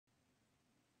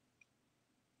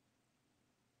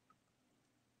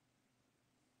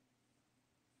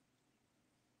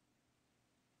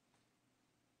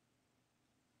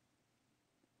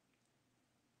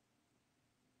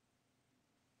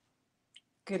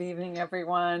Good evening,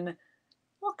 everyone.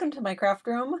 Welcome to my craft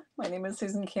room. My name is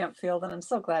Susan Campfield, and I'm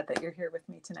so glad that you're here with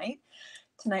me tonight.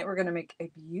 Tonight, we're going to make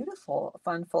a beautiful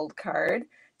fun fold card.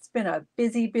 It's been a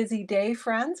busy, busy day,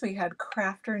 friends. We had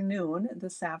Crafternoon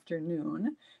this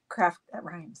afternoon. That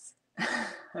rhymes.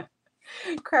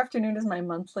 Crafternoon is my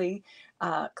monthly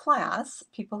class.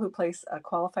 People who place a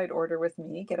qualified order with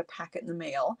me get a packet in the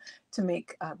mail to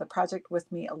make the project with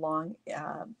me along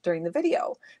during the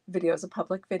video. The video is a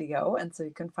public video, and so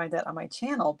you can find that on my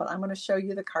channel, but I'm going to show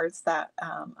you the cards that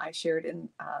I shared in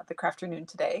the Crafternoon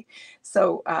today.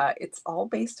 So it's all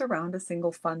based around a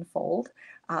single fun fold.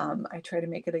 I try to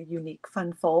make it a unique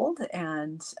fun fold,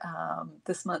 and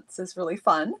this month's is really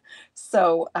fun.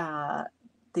 So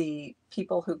the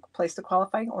people who placed a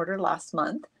qualifying order last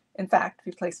month. In fact, if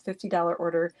you place a $50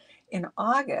 order in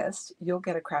August, you'll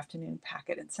get a Crafternoon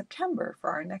packet in September for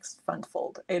our next Fun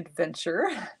Fold adventure.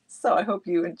 So I hope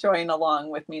you join along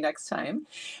with me next time.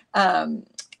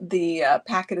 The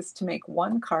packet is to make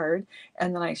one card,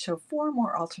 and then I show 4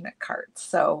 more alternate cards.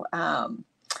 So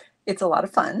it's a lot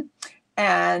of fun.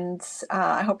 And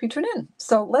I hope you tune in.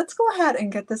 So let's go ahead and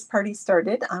get this party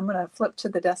started. I'm going to flip to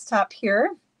the desktop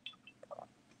here.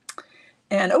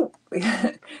 And oh,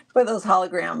 but those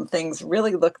hologram things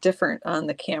really look different on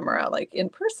the camera. Like in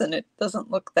person, it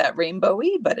doesn't look that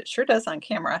rainbowy, but it sure does on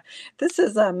camera. This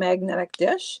is a magnetic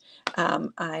dish.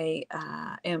 I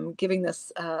am giving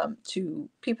this to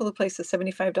people who place a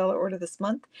 $75 order this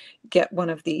month. Get one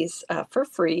of these for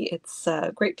free. It's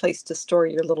a great place to store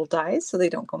your little dies so they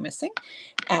don't go missing.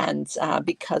 And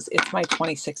because it's my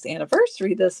 26th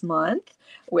anniversary this month,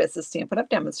 with the Stampin' Up!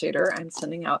 Demonstrator, I'm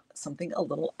sending out something a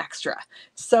little extra.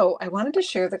 So I wanted to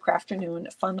share the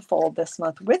Crafternoon Fun Fold this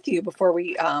month with you before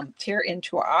we tear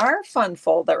into our fun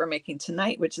fold that we're making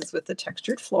tonight, which is with the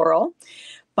textured floral.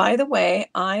 By the way,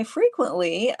 I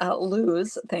frequently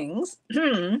lose things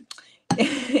in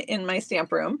my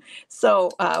stamp room.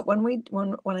 So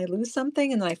when I lose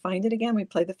something and then I find it again, we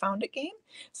play the found it game.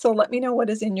 So let me know what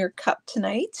is in your cup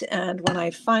tonight. And when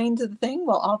I find the thing,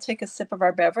 we'll all take a sip of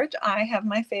our beverage. I have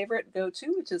my favorite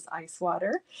go-to, which is ice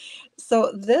water.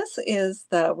 So this was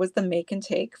the make and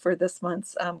take for this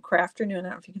month's Crafternoon. I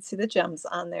don't know if you can see the gems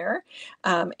on there.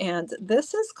 And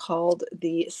this is called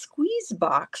the Squeeze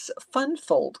Box Fun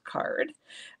Fold card.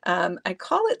 I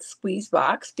call it Squeeze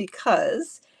Box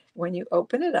because when you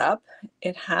open it up,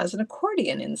 it has an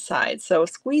accordion inside. So a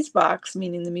squeeze box,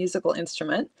 meaning the musical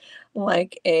instrument,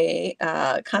 like a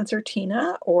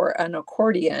concertina or an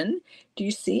accordion. Do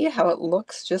you see how it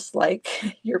looks just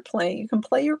like you're playing? You can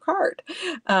play your card,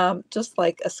 just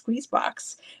like a squeeze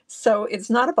box. So it's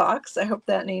not a box. I hope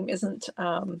that name isn't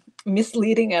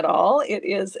misleading at all. It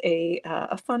is a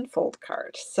fun fold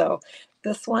card. So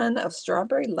this one of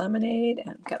strawberry lemonade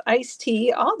and got iced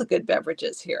tea, all the good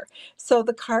beverages here. So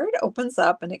the card opens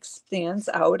up and expands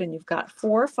out, and you've got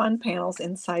 4 fun panels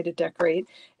inside to decorate,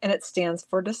 and it stands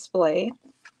for display.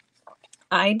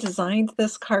 I designed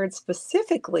this card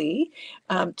specifically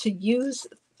to use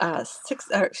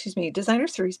Designer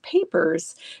Series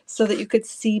papers so that you could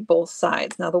see both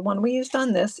sides. Now, the one we used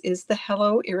on this is the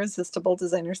Hello Irresistible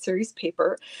Designer Series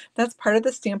paper. That's part of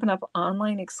the Stampin' Up!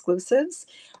 Online exclusives.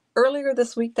 Earlier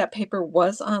this week, that paper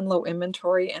was on low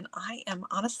inventory, and I am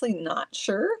honestly not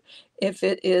sure if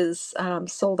it is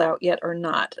sold out yet or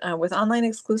not. With online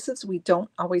exclusives, we don't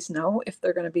always know if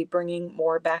they're going to be bringing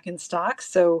more back in stock,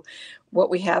 so what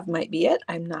we have might be it.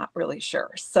 I'm not really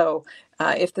sure. So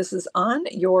if this is on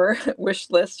your wish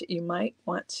list, you might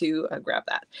want to grab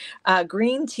that.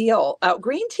 Green teal.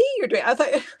 Green tea you're doing.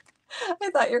 I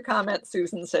thought your comment,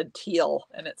 Susan, said teal,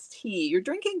 and it's tea. You're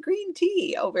drinking green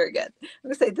tea. Oh, very good. I'm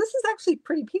going to say this is actually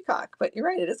pretty peacock, but you're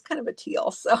right. It is kind of a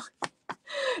teal. So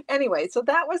anyway, so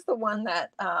that was the one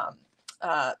that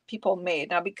people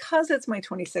made. Now, because it's my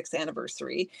 26th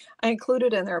anniversary, I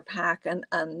included in their pack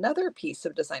another piece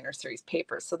of Designer Series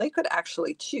paper. So they could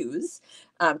actually choose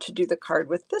to do the card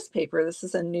with this paper. This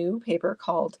is a new paper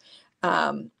called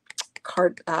Garden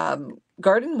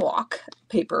Walk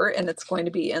paper, and it's going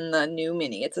to be in the new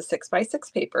mini. It's a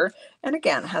 6x6 paper, and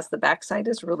again, has the backside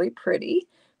is really pretty.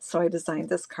 So I designed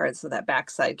this card so that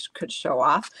backside could show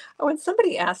off. Oh, and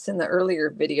somebody asked in the earlier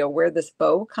video where this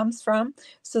bow comes from.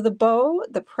 So the bow,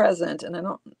 the present,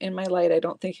 and in my light, I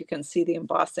don't think you can see the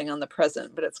embossing on the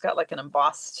present, but it's got like an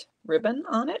embossed ribbon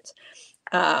on it.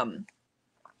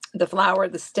 The flower,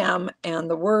 the stem, and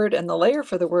the word, and the layer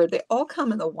for the word, they all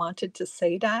come in the Wanted to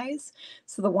Say dies.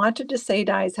 So the Wanted to Say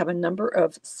dies have a number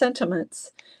of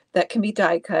sentiments that can be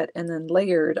die cut and then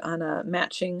layered on a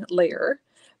matching layer.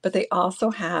 But they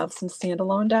also have some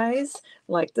standalone dies,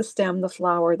 like the stem, the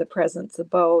flower, the presents, the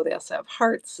bow. They also have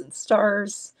hearts and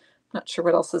stars, Not sure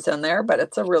what else is in there, but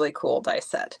it's a really cool die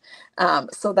set.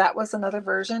 So that was another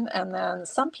version. And then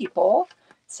some people,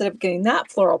 instead of getting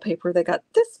that floral paper, they got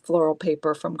this floral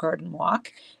paper from Garden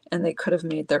Walk, and they could have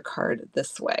made their card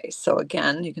this way. So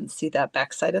again, you can see that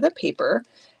back side of the paper.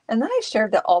 And then I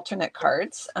shared the alternate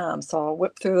cards. So I'll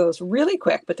whip through those really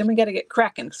quick, but then we got to get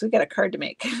cracking because we got a card to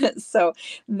make. So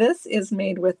this is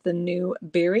made with the new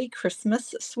Berry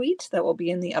Christmas Suite that will be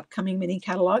in the upcoming mini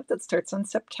catalog that starts on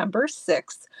September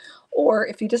 6th. Or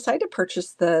if you decide to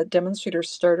purchase the demonstrator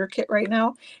starter kit right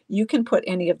now, you can put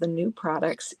any of the new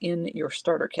products in your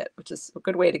starter kit, which is a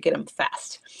good way to get them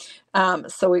fast.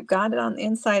 So we've got it on the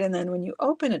inside, and then when you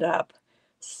open it up,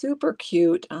 super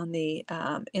cute on the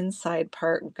inside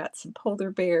part. We've got some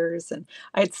polar bears, and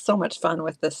I had so much fun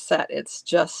with this set. It's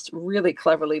just really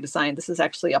cleverly designed. This is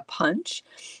actually a punch.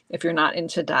 If you're not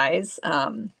into dies,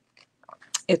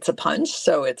 it's a punch,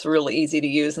 so it's really easy to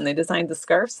use. And they designed the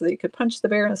scarf so that you could punch the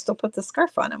bear and still put the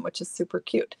scarf on him, which is super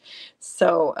cute.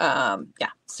 So yeah,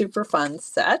 super fun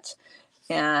set.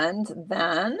 And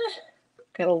then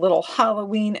got a little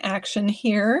Halloween action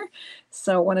here.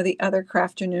 So one of the other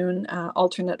Crafternoon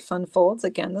alternate fun folds,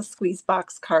 again, the squeeze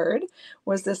box card,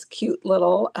 was this cute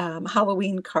little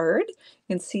Halloween card.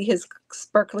 You can see his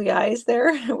sparkly eyes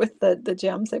there with the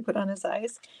gems I put on his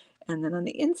eyes. And then on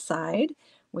the inside,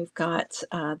 we've got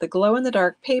the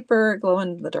glow-in-the-dark paper,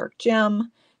 glow-in-the-dark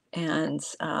gem, and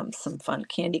some fun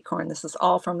candy corn. This is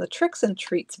all from the Tricks and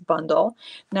Treats bundle.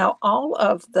 Now, all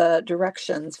of the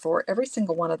directions for every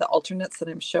single one of the alternates that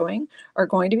I'm showing are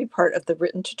going to be part of the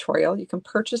written tutorial. You can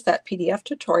purchase that PDF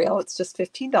tutorial. It's just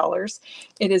 $15.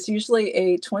 It is usually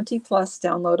a 20-plus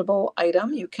downloadable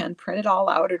item. You can print it all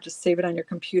out or just save it on your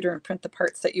computer and print the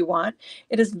parts that you want.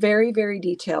 It is very, very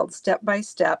detailed,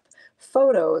 step-by-step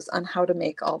photos on how to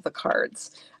make all the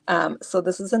cards. So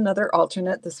this is another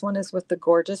alternate. This one is with the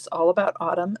gorgeous All About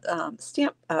Autumn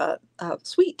stamp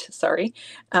suite, sorry.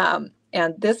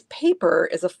 And this paper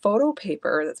is a photo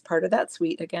paper that's part of that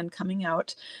suite, again, coming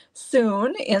out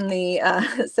soon in the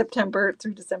September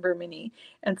through December mini.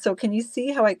 And so can you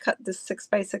see how I cut this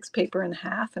 6x6 paper in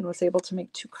half and was able to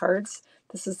make 2 cards?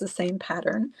 This is the same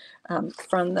pattern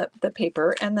from the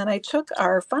paper. And then I took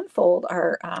our Fun Fold,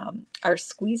 our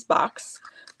squeeze box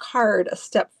card a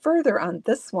step further on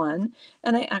this one,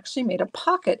 and I actually made a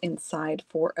pocket inside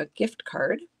for a gift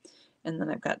card. And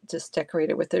then I've got just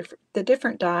decorated with the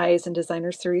different dies and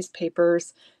designer series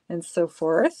papers and so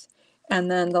forth.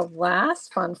 And then the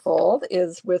last fun fold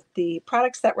is with the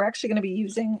products that we're actually going to be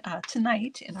using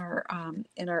tonight in our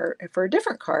for a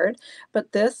different card.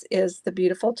 But this is the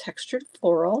beautiful textured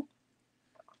floral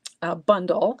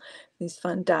bundle, these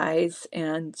fun dies,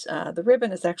 and the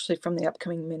ribbon is actually from the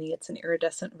upcoming mini. It's an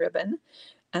iridescent ribbon.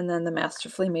 And then the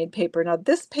masterfully made paper. Now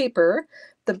this paper,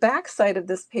 the back side of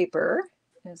this paper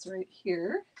is right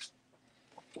here.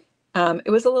 It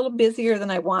was a little busier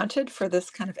than I wanted for this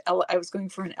kind of, I was going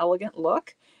for an elegant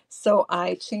look. So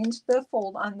I changed the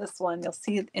fold on this one. You'll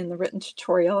see it in the written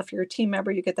tutorial. If you're a team member,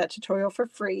 you get that tutorial for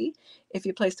free. If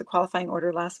you placed a qualifying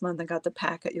order last month and got the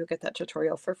packet, you'll get that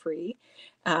tutorial for free.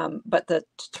 But the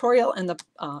tutorial and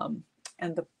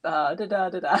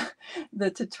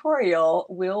the tutorial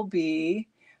will be,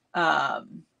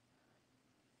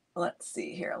 let's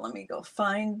see here. Let me go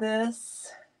find this.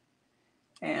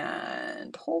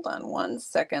 And hold on one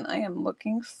second. I am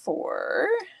looking for,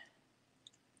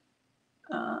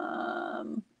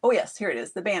 oh yes, here it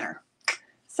is, the banner.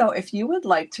 So if you would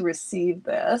like to receive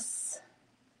this,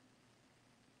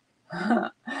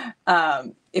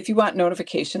 if you want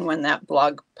notification when that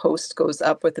blog post goes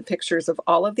up with the pictures of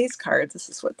all of these cards, this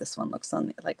is what this one looks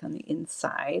like on the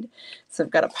inside. So I've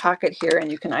got a pocket here,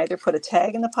 and you can either put a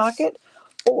tag in the pocket,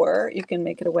 or you can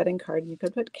make it a wedding card and you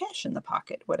could put cash in the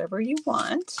pocket, whatever you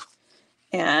want.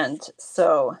 And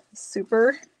so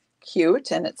super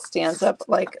cute, and it stands up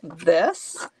like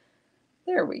this.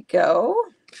 There we go.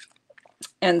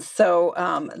 And so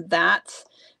that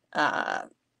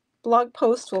blog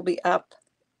post will be up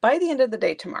by the end of the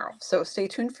day tomorrow. So stay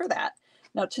tuned for that.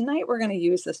 Now tonight we're going to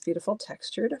use this beautiful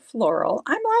textured floral.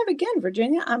 I'm live again,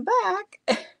 Virginia. I'm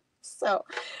back. So,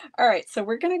 all right. So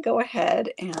we're going to go ahead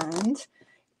and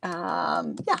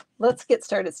yeah, let's get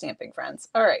started stamping, friends.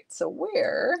 All right, so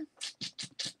where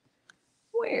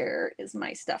is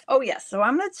my stuff? Oh yes, so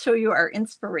I'm going to show you our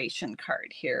inspiration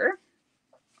card here.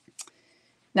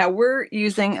 Now we're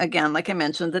using, again, like I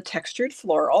mentioned, the textured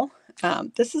floral.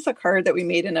 This is a card that we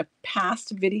made in a past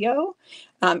video.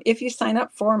 If you sign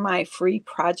up for my free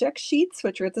project sheets,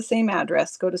 which are at the same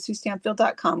address, go to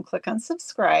SueStampfield.com, click on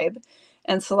subscribe,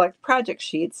 and select project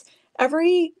sheets.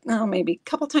 every maybe a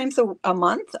couple times a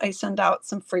month, I send out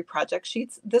some free project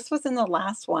sheets. This was in the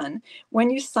last one.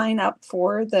 When you sign up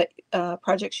for the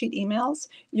project sheet emails,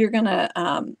 you're going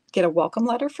to get a welcome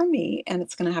letter from me, and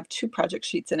it's going to have 2 project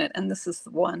sheets in it. And this is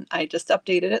the one, I just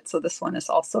updated it, so this one is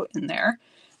also in there.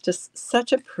 Just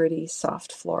such a pretty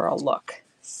soft floral look.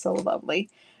 So lovely.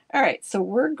 All right, so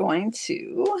we're going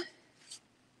to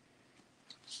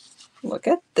look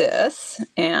at this,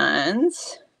 and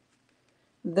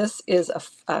this is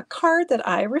a card that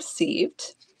I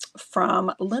received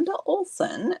from Linda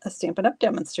Olson, a Stampin' Up!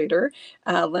 Demonstrator.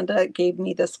 Linda gave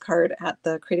me this card at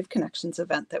the Creative Connections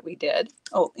event that we did.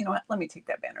 Oh, you know what? Let me take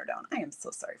that banner down. I am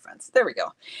so sorry, friends. There we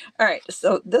go. All right,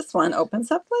 so this one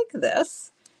opens up like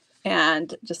this,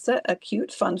 and just a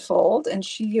cute fun fold. And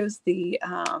she used the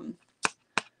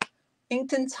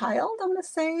inked and tiled, I'm going to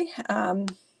say.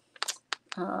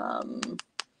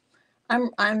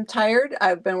 I'm tired.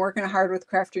 I've been working hard with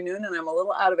Crafternoon, and I'm a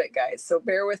little out of it, guys. So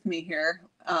bear with me here.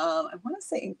 I want to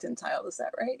say inked and tiled. Is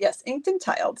that right? Yes, inked and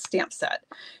tiled stamp set.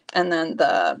 And then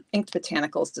the Inked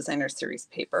Botanicals Designer Series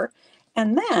paper.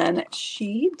 And then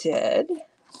she did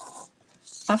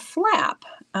a flap,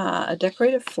 a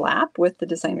decorative flap with the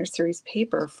Designer Series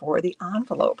paper for the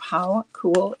envelope. How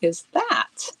cool is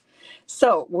that?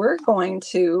 So we're going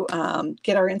to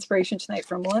get our inspiration tonight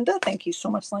from Linda. Thank you so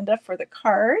much, Linda, for the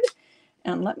card.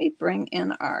 And let me bring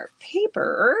in our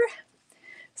paper.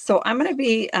 So I'm going to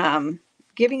be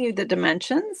giving you the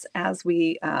dimensions as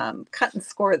we cut and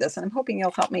score this. And I'm hoping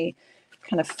you'll help me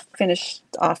kind of finish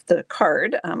off the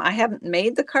card. I haven't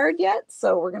made the card yet,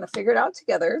 so we're going to figure it out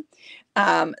together.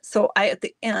 So at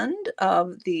the end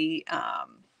of the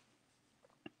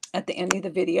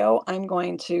video, I'm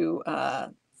going to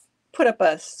put up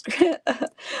a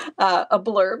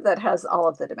blurb that has all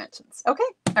of the dimensions. Okay,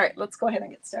 all right, let's go ahead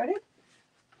and get started.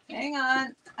 Hang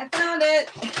on, I found it.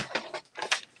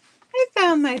 I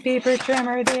found my paper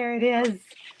trimmer. There it is.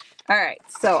 All right,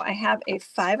 so I have a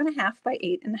 5.5 by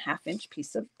 8.5 inch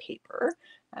piece of paper,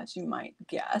 as you might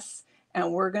guess,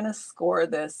 and we're going to score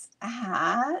this at,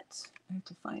 I have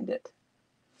to find it.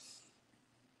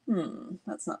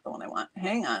 That's not the one I want.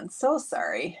 Hang on, so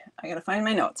sorry. I got to find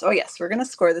my notes. Oh yes, we're going to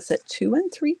score this at 2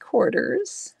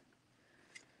 3/4.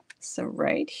 So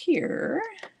right here.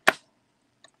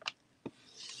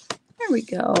 There we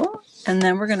go. And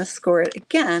then we're going to score it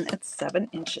again at 7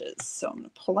 inches. So I'm going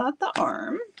to pull out the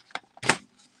arm.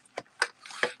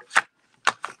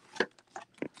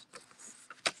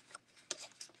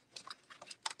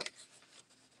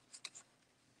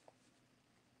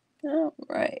 All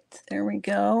right, there we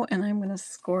go. And I'm going to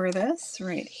score this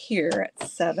right here at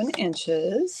 7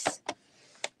 inches.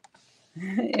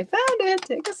 I found it.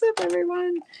 Take a sip,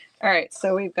 everyone. All right,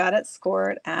 so we've got it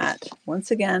scored at,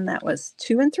 once again, that was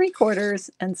 2 3/4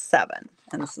 and 7.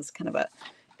 And this is kind of at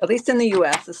least in the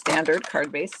US, a standard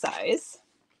card-based size.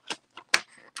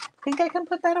 Think I can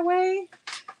put that away?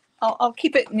 I'll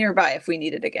keep it nearby if we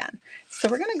need it again. So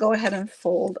we're going to go ahead and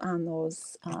fold on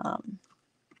those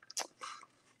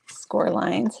score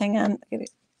lines. Hang on, I gotta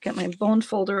get my bone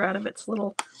folder out of its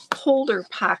little holder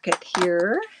pocket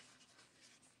here.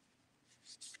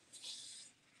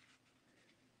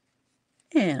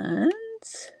 And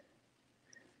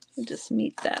we'll just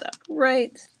meet that up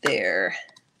right there.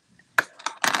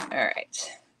 All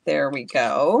right, there we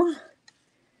go.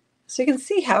 So you can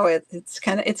see how it's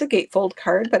a gatefold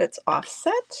card, but it's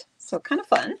offset, so kind of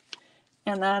fun.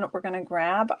 And then we're going to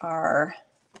grab our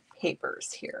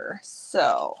papers here.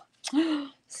 So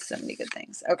many good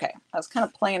things. Okay, I was kind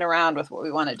of playing around with what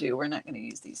we want to do. We're not going to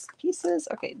use these pieces.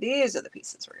 Okay, these are the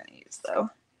pieces we're going to use though.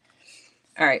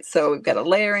 All right, so we've got a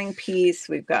layering piece.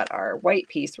 We've got our white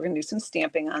piece. We're going to do some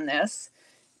stamping on this.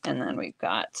 And then we've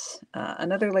got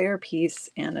another layer piece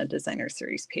and a Designer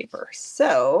Series paper.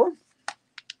 So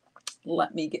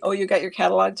let me get, oh, you got your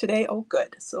catalog today? Oh,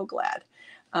 good. So glad.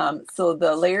 So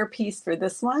the layer piece for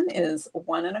this one is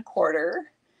 1 1/4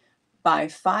 by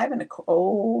 5 1/4.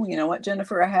 Oh, you know what,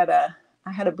 Jennifer? I had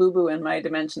a boo-boo in my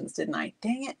dimensions, didn't I?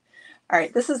 Dang it. All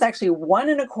right, this is actually 1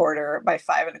 1/4 by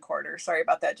 5 1/4. Sorry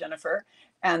about that, Jennifer.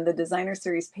 And the Designer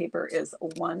Series paper is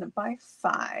 1 by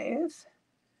 5.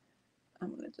 I'm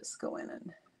going to just go in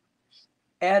and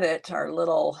edit our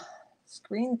little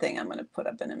screen thing I'm going to put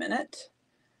up in a minute.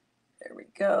 There we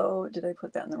go. Did I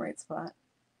put that in the right spot?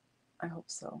 I hope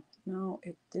so. No,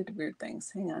 it did weird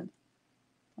things. Hang on.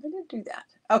 I did do that.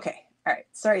 Okay. All right.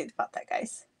 Sorry about that,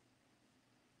 guys.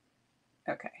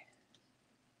 Okay.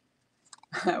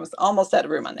 I was almost out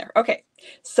of room on there. Okay.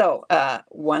 So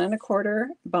 1 1/4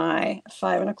 by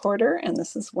 5 1/4, and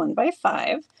this is 1 by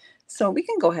 5. So we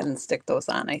can go ahead and stick those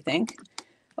on, I think.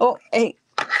 Oh, hey,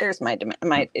 there's my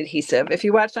adhesive. If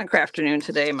you watched on Crafternoon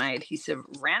today, my adhesive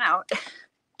ran out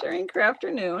during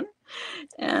Crafternoon,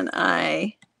 and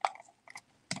I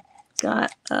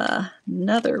got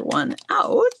another one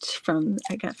out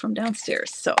I got from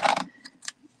downstairs. So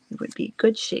it would be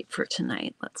good shape for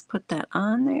tonight. Let's put that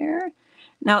on there.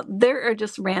 Now, there are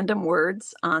just random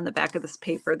words on the back of this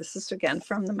paper. This is, again,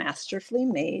 from the Masterfully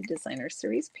Made Designer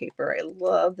Series paper. I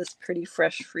love this pretty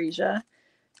fresh freesia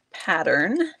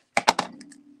pattern.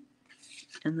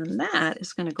 And then that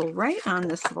is going to go right on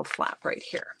this little flap right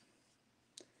here.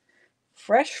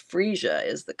 Fresh freesia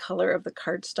is the color of the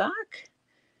cardstock,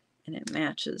 and it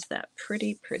matches that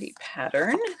pretty, pretty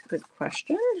pattern. Good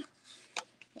question.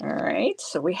 All right,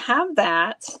 so we have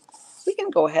that. We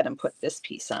can go ahead and put this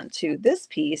piece on too. This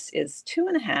piece is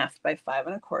 2.5 by 5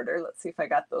 1/4. Let's see if I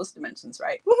got those dimensions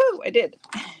right. Woohoo, I did.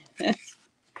 All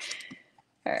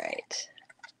right.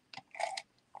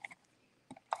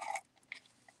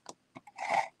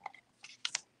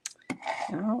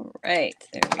 All right,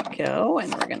 there we go.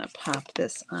 And we're gonna pop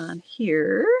this on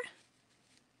here,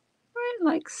 right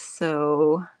like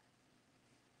so.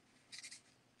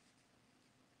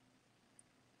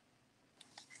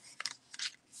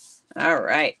 All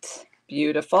right,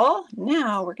 beautiful.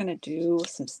 Now we're going to do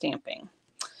some stamping.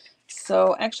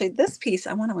 So actually this piece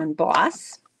I want to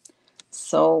emboss.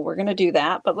 So we're going to do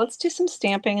that, but let's do some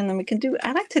stamping, and then we can do,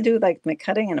 I like to do like my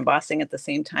cutting and embossing at the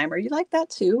same time. Are you like that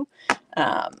too?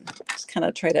 Just kind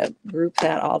of try to group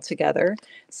that all together.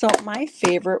 So my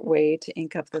favorite way to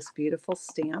ink up this beautiful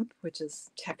stamp, which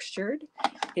is textured,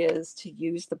 is to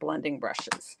use the blending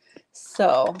brushes.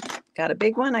 So got a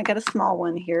big one, I got a small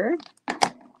one here.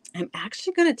 I'm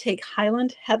actually going to take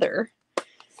Highland Heather,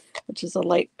 which is a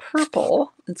light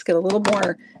purple. It's got a little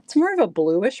more, it's more of a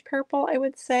bluish purple, I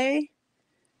would say.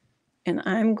 And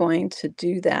I'm going to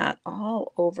do that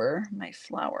all over my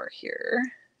flower here.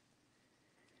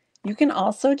 You can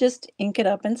also just ink it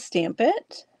up and stamp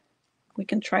it. We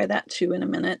can try that too in a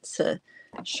minute to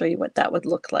show you what that would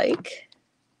look like.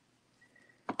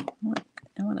 I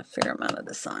want a fair amount of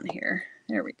this on here.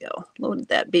 There we go. Loaded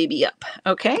that baby up.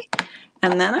 Okay.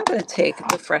 And then I'm going to take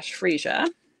the fresh freesia,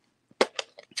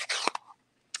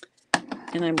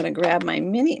 and I'm going to grab my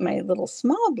little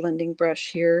small blending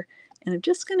brush here, and I'm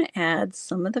just going to add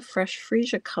some of the fresh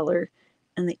freesia color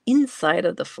in the inside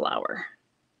of the flower.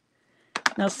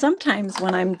 Now, sometimes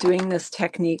when I'm doing this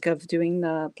technique of doing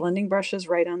the blending brushes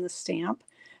right on the stamp,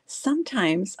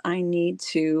 sometimes I need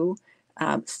to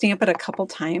stamp it a couple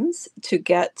times to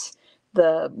get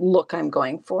the look I'm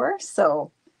going for.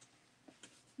 So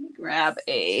let me grab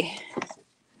a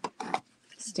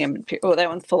Stampin' Pierce. Oh, that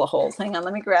one's full of holes. Hang on,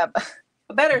 let me grab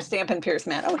a better Stampin' Pierce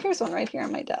mat. Oh, here's one right here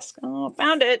on my desk. Oh,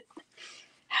 found it.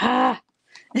 Ah.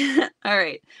 All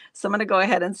right, so I'm going to go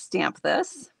ahead and stamp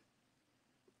this.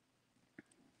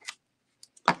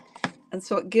 And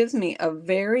so it gives me a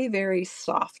very, very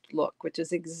soft look, which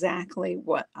is exactly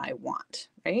what I want,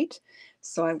 right?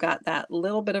 So I've got that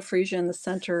little bit of freesia in the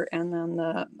center, and then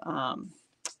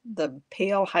the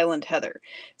pale Highland Heather.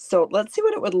 So let's see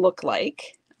what it would look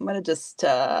like. I'm going to just,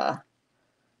 let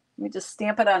me just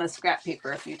stamp it on a scrap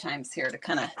paper a few times here to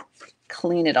kind of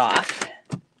clean it off.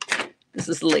 This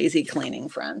is lazy cleaning,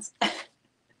 friends.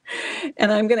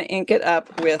 And I'm going to ink it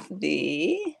up with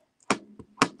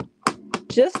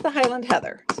just the Highland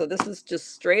Heather. So this is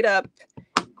just straight up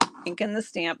inking the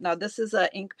stamp. Now this is an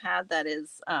ink pad that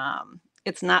is,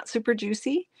 it's not super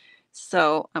juicy.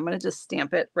 So I'm going to just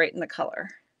stamp it right in the color.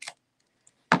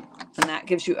 And that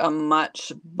gives you a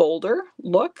much bolder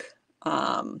look,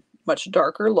 much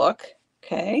darker look.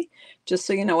 Okay, just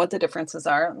so you know what the differences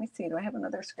are. Let me see, do I have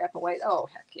another scrap of white? Oh,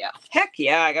 heck yeah. Heck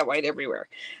yeah, I got white everywhere.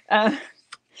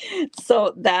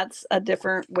 So that's a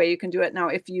different way you can do it. Now,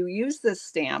 if you use this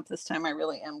stamp, this time I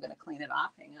really am going to clean it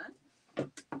off. Hang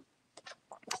on.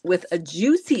 With a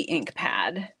juicy ink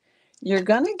pad, you're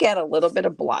going to get a little bit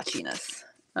of blotchiness.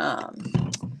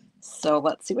 So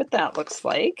let's see what that looks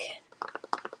like.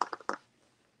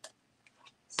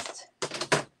 Just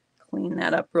clean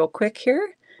that up real quick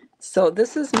here. So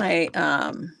this is my,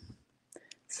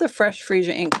 it's a fresh freesia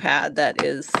ink pad that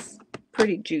is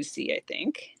pretty juicy, I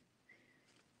think.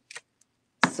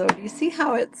 So do you see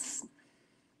how it's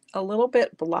a little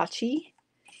bit blotchy?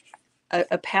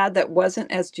 A pad that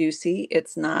wasn't as juicy,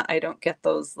 it's not, I don't get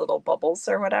those little bubbles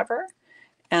or whatever.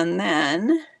 And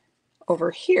then over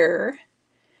here,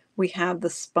 we have the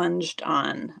sponged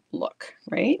on look,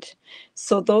 right?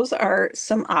 So those are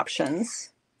some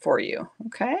options for you,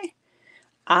 okay?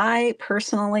 I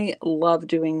personally love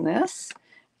doing this.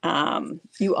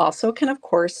 You also can, of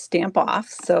course, stamp off.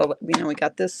 So, you know, we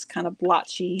got this kind of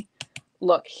blotchy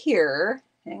look here.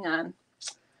 Hang on.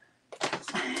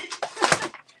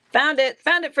 Found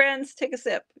it, friends. Take a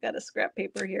sip. Got a scrap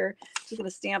paper here. Just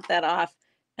gonna stamp that off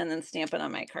and then stamp it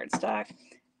on my cardstock.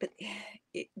 But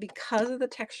because of the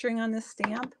texturing on this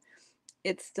stamp,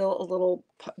 it's still a little,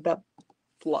 a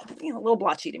little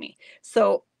blotchy to me.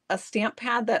 So a stamp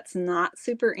pad that's not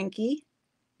super inky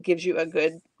gives you a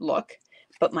good look.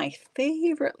 But my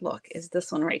favorite look is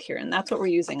this one right here, and that's what we're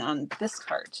using on this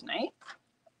card tonight.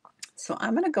 So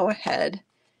I'm gonna go ahead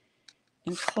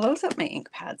and close up my ink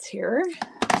pads here.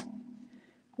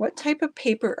 What type of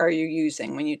paper are you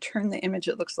using? When you turn the image,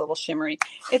 it looks a little shimmery.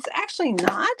 It's actually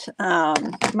not.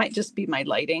 It might just be my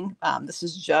lighting. This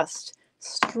is just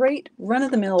straight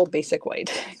run-of-the-mill basic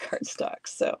white cardstock.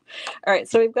 So, all right,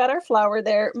 so we've got our flower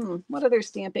there. What other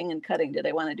stamping and cutting did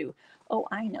I want to do? Oh,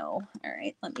 I know. All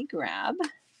right, let me grab a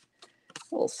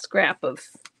little scrap of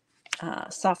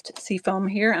soft seafoam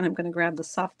here, and I'm going to grab the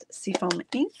soft seafoam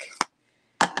ink.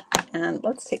 And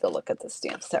let's take a look at the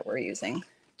stamp set we're using.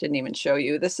 Didn't even show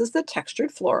you. This is the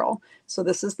textured floral. So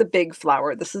this is the big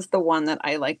flower. This is the one that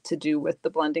I like to do with the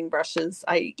blending brushes.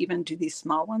 I even do these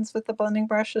small ones with the blending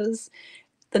brushes.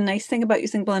 The nice thing about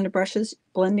using blending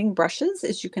brushes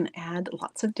is you can add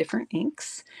lots of different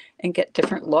inks and get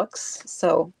different looks.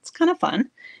 So it's kind of fun.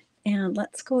 And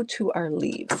let's go to our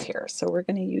leaves here. So we're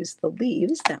going to use the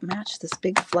leaves that match this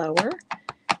big flower,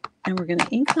 and we're going to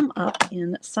ink them up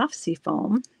in soft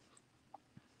seafoam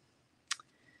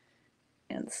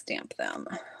and stamp them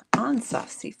on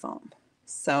soft seafoam.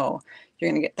 So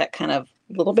you're going to get that kind of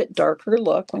little bit darker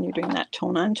look when you're doing that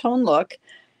tone on tone look.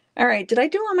 All right, did I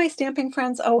do all my stamping,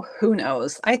 friends? Oh, who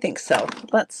knows? I think so.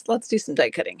 Let's do some die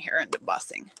cutting here and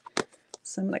embossing.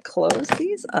 So I'm going to close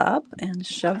these up and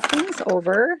shove things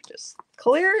over. Just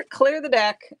clear the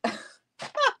deck.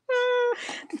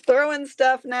 Throwing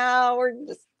stuff now. We're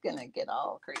just going to get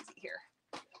all crazy here.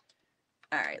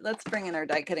 All right, let's bring in our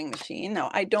die cutting machine.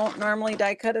 Now, I don't normally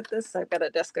die cut at this. I've got a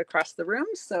desk across the room,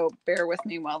 so bear with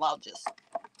me while I'll just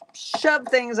shove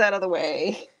things out of the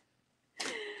way.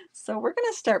 So we're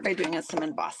going to start by doing some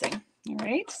embossing. All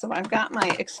right, so I've got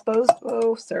my exposed,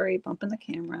 oh, sorry, bumping the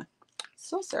camera.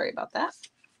 So sorry about that.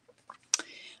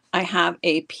 I have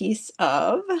a piece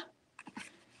of,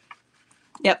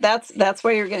 yep, that's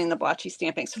why you're getting the blotchy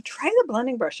stamping. So try the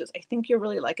blending brushes. I think you'll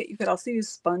really like it. You could also use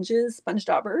sponges, sponge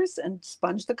daubers, and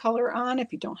sponge the color on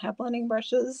if you don't have blending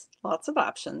brushes. Lots of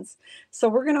options. So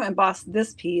we're going to emboss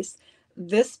this piece.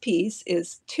 This piece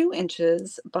is 2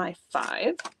 inches by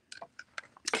 5.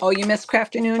 Oh, you missed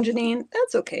Crafternoon, Janine?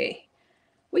 That's okay.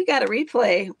 We got a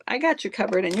replay. I got you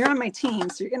covered, and you're on my team,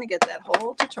 so you're going to get that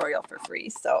whole tutorial for free.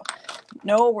 So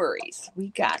no worries. We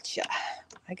got you.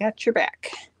 I got your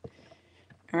back.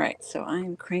 All right, so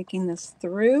I'm cranking this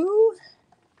through.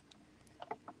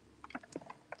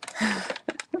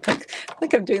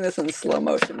 like I'm doing this in slow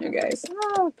motion, you guys.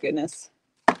 Oh, goodness.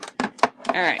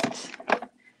 All right.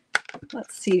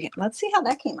 Let's see how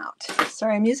that came out.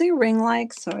 Sorry, I'm using a ring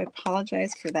light, so I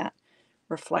apologize for that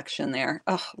reflection there.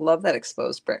 Oh, love that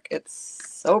exposed brick. It's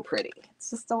so pretty. It's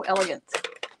just so elegant.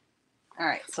 All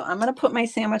right, so I'm going to put my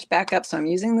sandwich back up. So I'm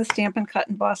using the Stampin' Cut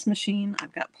Emboss machine.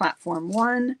 I've got platform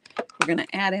 1. We're going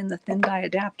to add in the thin die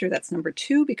adapter. That's number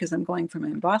 2 because I'm going from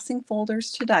embossing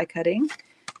folders to die cutting.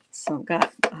 So I've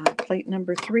got plate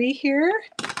number 3 here.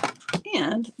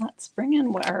 And let's bring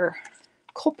in our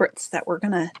culprits that we're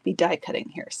going to be die cutting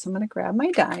here. So I'm going to grab my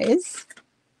dies.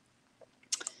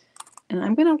 And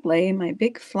I'm going to lay my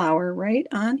big flower right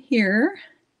on here.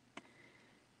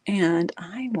 And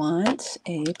I want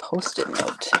a Post-it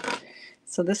note.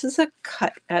 So this is a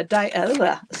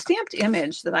stamped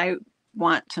image that I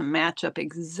want to match up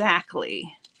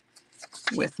exactly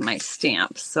with my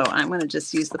stamp. So I'm going to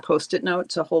just use the Post-it note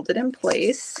to hold it in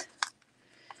place.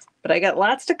 But I got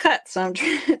lots to cut, so I'm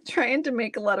trying to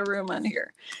make a lot of room on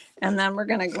here. And then we're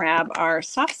going to grab our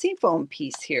soft seafoam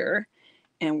piece here.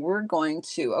 And we're going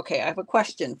to, okay, I have a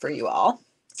question for you all.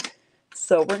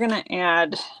 So we're going to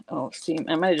add, oh, see,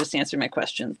 I might have just answered my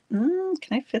question. Can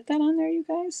I fit that on there, you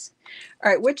guys?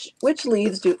 All right, which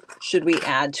leaves should we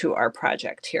add to our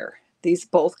project here? These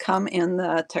both come in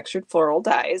the textured floral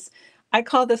dies. I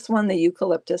call this one the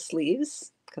eucalyptus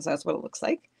leaves because that's what it looks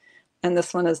like. And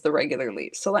this one is the regular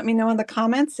leaves. So let me know in the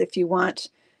comments if you want,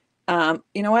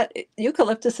 you know what,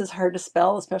 eucalyptus is hard to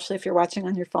spell, especially if you're watching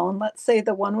on your phone. Let's say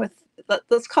the one with,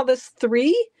 let's call this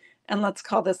 3. And let's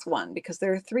call this 1 because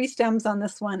there are 3 stems on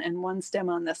this one and 1 stem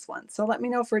on this one. So let me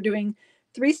know if we're doing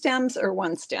 3 stems or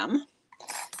 1 stem.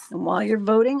 And while you're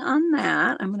voting on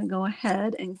that, I'm going to go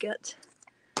ahead and get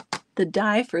the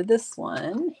die for this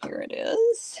one. Here it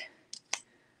is.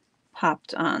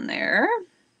 Popped on there.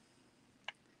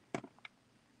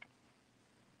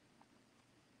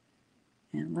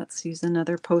 And let's use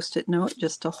another Post-it note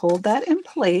just to hold that in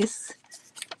place,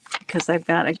 because I've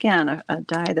got, again, a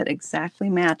die that exactly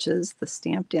matches the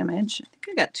stamped image. I think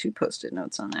I got 2 Post-it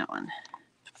notes on that one.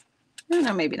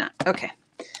 No, maybe not. Okay.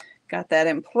 Got that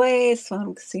in place. So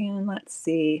I'm seeing, let's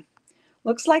see.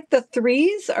 Looks like the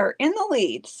 3s are in the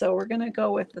lead. So we're going to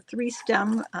go with the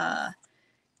 3-stem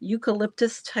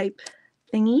eucalyptus type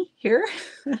thingy here.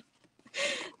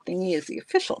 Thingy is the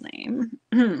official name.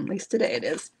 At least today it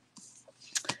is.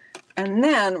 And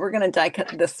then we're going to die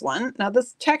cut this one. Now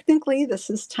this, technically, this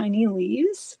is tiny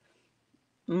leaves.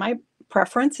 My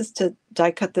preference is to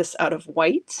die cut this out of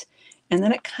white. And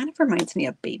then it kind of reminds me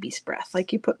of baby's breath,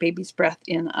 like you put baby's breath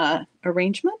in a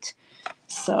arrangement.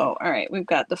 So, all right, we've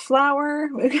got the flower,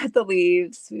 we've got the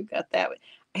leaves, we've got that.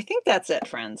 I think that's it,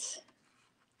 friends.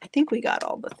 I think we got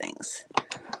all the things.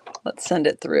 Let's send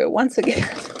it through once again.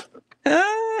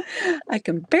 I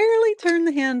can barely turn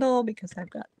the handle because I've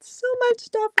got so much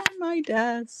stuff on my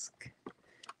desk.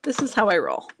 This is how I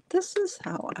roll. This is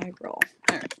how I roll.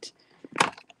 All right.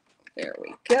 There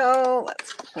we go.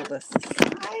 Let's pull this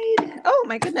aside. Oh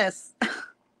my goodness.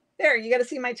 There, you got to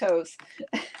see my toes.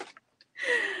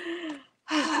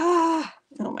 Oh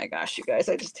my gosh, you guys.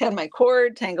 I just had my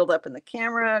cord tangled up in the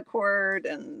camera cord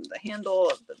and the handle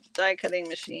of the die cutting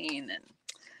machine, and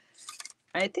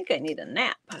I think I need a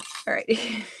nap. All right,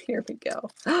 here we go.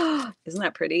 Isn't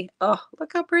that pretty? Oh,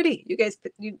 look how pretty. You guys,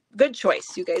 good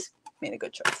choice. You guys made a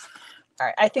good choice. All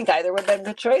right, I think either would have been a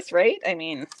good choice, right? I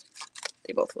mean,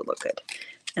 they both would look good.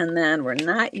 And then we're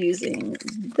not using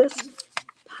this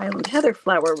Highland Heather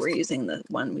flower. We're using the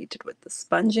one we did with the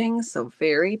sponging. So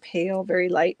very pale, very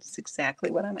light. It's exactly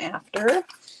what I'm after.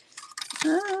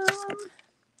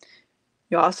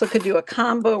 You also could do a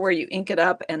combo where you ink it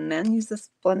up and then use this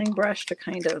blending brush to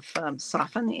kind of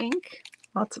soften the ink.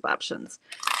 Lots of options.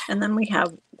 And then we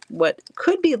have what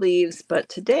could be leaves, but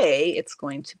today it's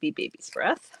going to be baby's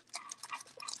breath.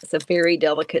 It's a very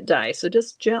delicate die, so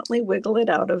just gently wiggle it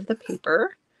out of the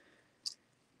paper.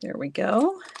 There we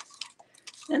go.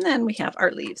 And then we have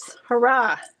our leaves.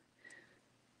 Hurrah!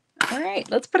 All right,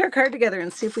 let's put our card together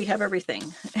and see if we have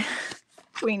everything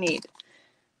we need.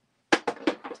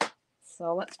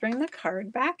 So let's bring the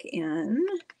card back in,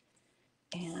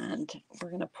 and we're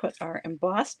going to put our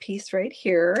embossed piece right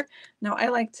here. Now I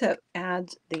like to add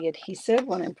the adhesive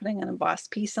when I'm putting an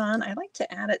embossed piece on. I like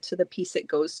to add it to the piece it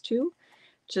goes to,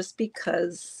 just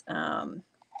because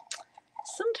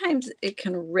sometimes it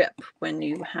can rip when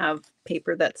you have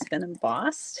paper that's been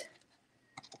embossed.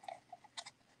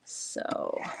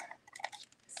 So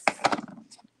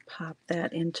pop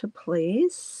that into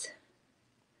place.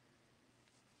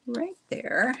 Right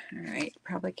there. All right,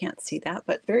 probably can't see that,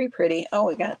 but very pretty. Oh,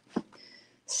 we got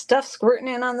stuff squirting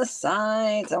in on the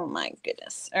sides. Oh my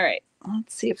goodness. All right,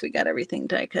 let's see if we got everything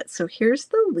die cut. So here's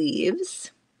the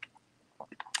leaves.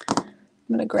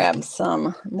 I'm gonna grab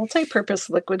some multi-purpose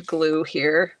liquid glue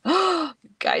here. Oh,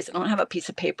 guys, I don't have a piece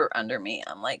of paper under me.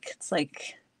 It's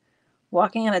like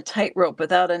walking on a tightrope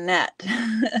without a net.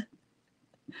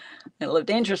 I live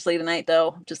dangerously tonight,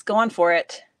 though. Just going for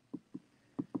it.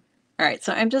 All right,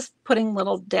 so I'm just putting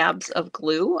little dabs of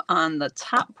glue on the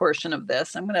top portion of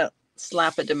this. I'm going to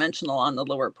slap a dimensional on the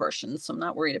lower portion, so I'm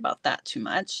not worried about that too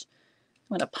much.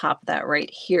 I'm going to pop that right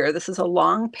here. This is a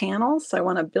long panel, so I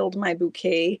want to build my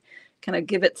bouquet, kind of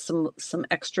give it some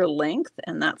extra length,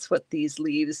 and that's what these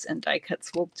leaves and die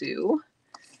cuts will do.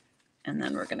 And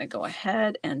then we're going to go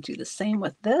ahead and do the same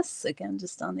with this, again,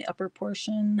 just on the upper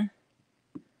portion.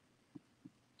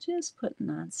 Just putting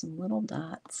on some little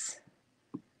dots.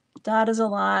 Dot is a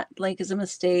lot, like is a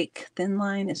mistake. Thin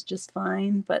line is just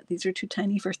fine, but these are too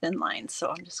tiny for thin lines.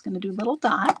 So I'm just going to do little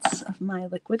dots of my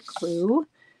liquid glue.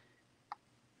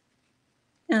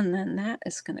 And then that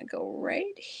is going to go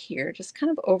right here, just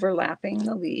kind of overlapping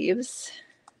the leaves.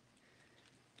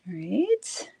 All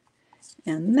right.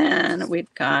 And then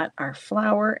we've got our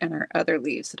flower and our other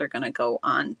leaves that are going to go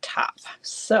on top.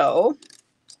 So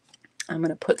I'm going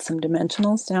to put some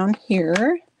dimensionals down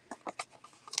here.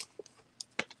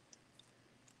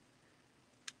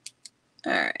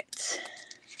 All right.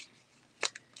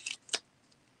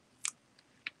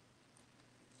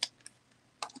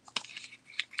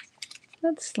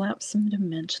 Let's slap some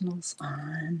dimensionals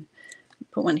on.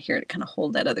 Put one here to kind of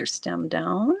hold that other stem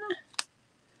down.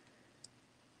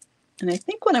 And I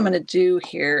think what I'm going to do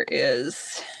here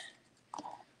is,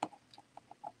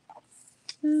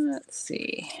 let's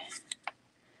see.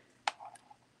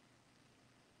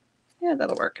 Yeah,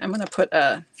 that'll work. I'm going to put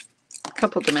a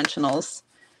couple dimensionals.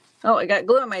 Oh, I got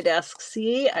glue on my desk.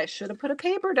 See, I should have put a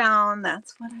paper down.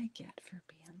 That's what I get for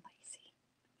being lazy.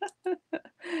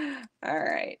 All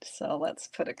right, so let's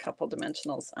put a couple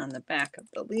dimensionals on the back of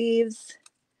the leaves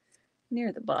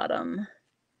near the bottom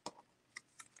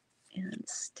and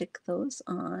stick those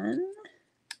on.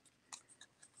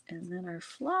 And then our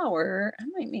flower, I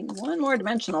might need one more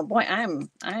dimensional. Boy, I'm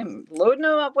loading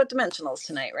them up with dimensionals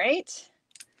tonight, right?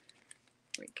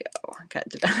 Here we go. Got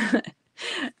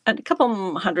a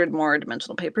couple hundred more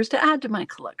dimensional papers to add to my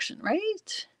collection,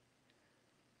 right?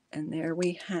 And there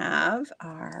we have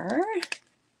our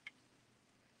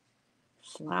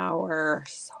flower.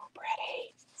 So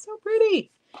pretty, so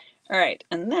pretty. All right,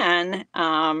 and then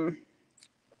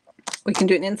we can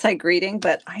do an inside greeting,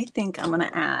 but I think I'm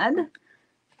gonna add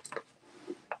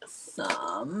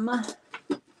some,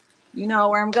 you know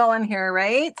where I'm going here,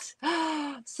 right?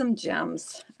 Some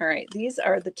gems. All right, these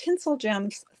are the Tinsel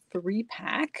Gems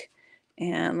 3-pack.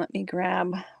 And let me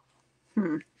grab,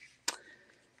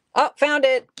 oh, found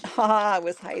it. I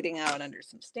was hiding out under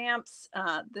some stamps.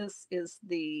 This is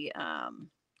the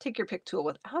take your pick tool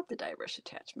without the die brush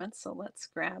attachment. So let's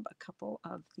grab a couple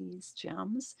of these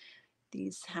gems.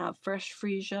 These have Fresh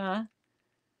Freesia,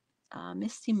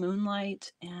 Misty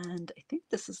Moonlight, and I think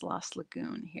this is Lost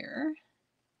Lagoon here.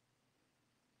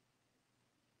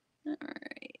 All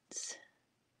right.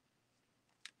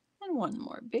 And one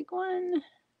more big one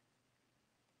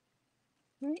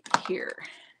right here.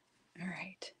 All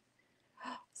right.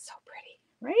 Oh, so pretty,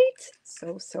 right?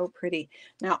 So, so pretty.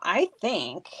 Now, I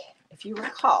think, if you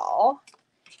recall,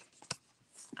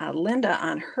 Linda,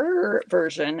 on her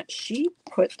version, she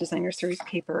put designer series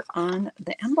paper on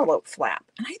the envelope flap.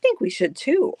 And I think we should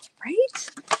too, right?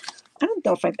 I don't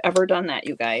know if I've ever done that,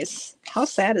 you guys. How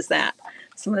sad is that?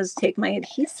 So I'm going to take my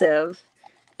adhesive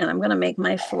and I'm going to make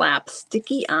my flap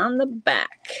sticky on the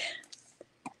back.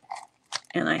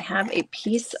 And I have a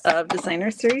piece of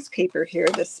designer series paper here.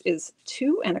 This is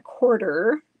 2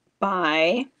 1/4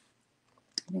 by,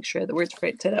 make sure the words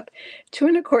right set up, 2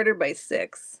 1/4 by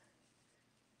 6.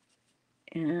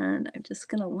 And I'm just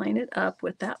going to line it up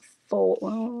with that fold.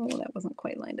 Oh, that wasn't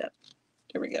quite lined up.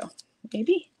 There we go.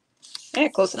 Maybe? Yeah,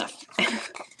 close enough.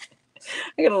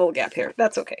 I got a little gap here.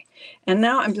 That's okay. And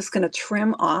now I'm just going to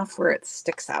trim off where it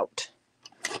sticks out.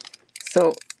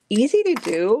 So easy to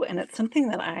do, and it's something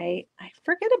that I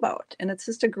forget about. And it's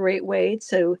just a great way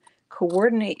to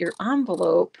coordinate your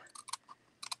envelope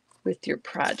with your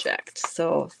project.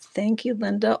 So thank you,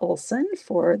 Linda Olson,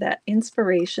 for that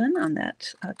inspiration on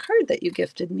that card that you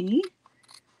gifted me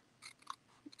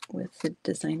with the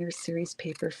designer series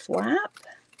paper flap.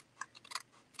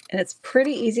 And it's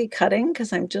pretty easy cutting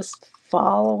because I'm just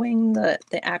following the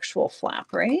actual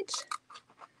flap, right?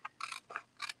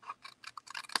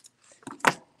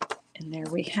 And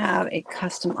there we have a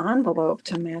custom envelope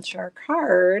to match our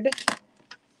card.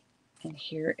 And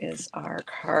here is our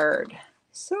card.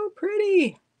 So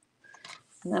pretty.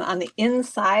 And then on the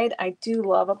inside, I do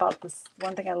love about this,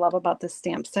 one thing I love about this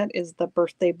stamp set is the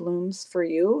birthday blooms for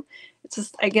you. It's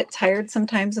just, I get tired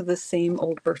sometimes of the same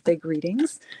old birthday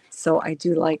greetings. So I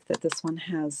do like that this one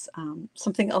has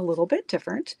something a little bit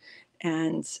different.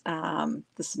 And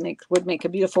this would make a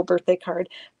beautiful birthday card.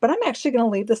 But I'm actually going to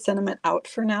leave the sentiment out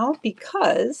for now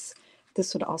because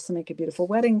this would also make a beautiful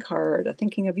wedding card, a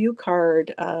thinking of you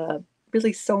card,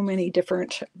 really so many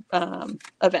different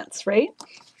events, right?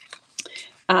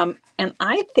 And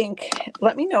I think,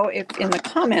 let me know if in the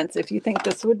comments if you think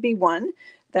this would be one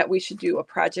that we should do a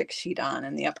project sheet on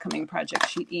in the upcoming project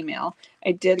sheet email.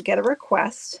 I did get a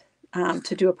request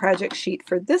to do a project sheet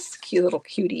for this cute little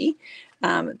cutie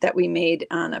that we made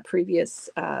on a previous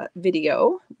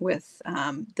video with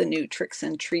the new Tricks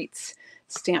and Treats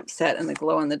stamp set and the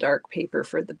glow-in-the-dark paper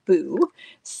for the Boo.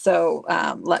 So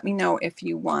let me know if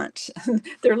you want.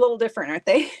 They're a little different, aren't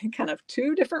they? Kind of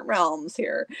 2 different realms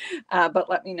here. But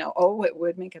let me know. Oh, it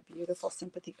would make a beautiful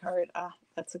sympathy card. Ah,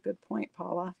 that's a good point,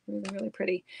 Paula. Really, really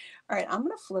pretty. All right, I'm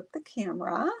going to flip the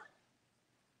camera.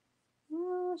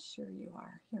 Oh, sure you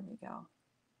are. Here we go.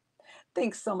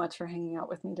 Thanks so much for hanging out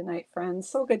with me tonight, friends.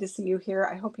 So good to see you here.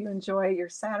 I hope you enjoy your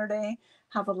Saturday.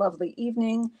 Have a lovely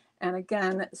evening. And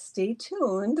again, stay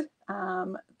tuned.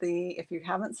 If you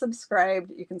haven't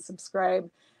subscribed, you can subscribe.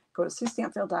 Go to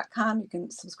SueStampfield.com. You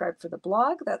can subscribe for the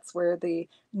blog. That's where the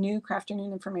new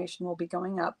Crafternoon information will be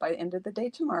going up by the end of the day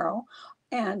tomorrow.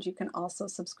 And you can also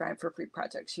subscribe for free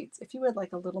project sheets if you would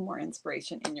like a little more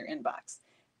inspiration in your inbox.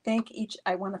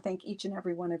 I want to thank each and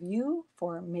every one of you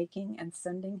for making and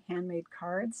sending handmade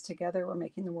cards. Together, we're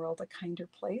making the world a kinder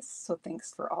place. So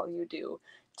thanks for all you do.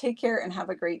 Take care and have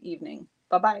a great evening.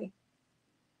 Bye-bye.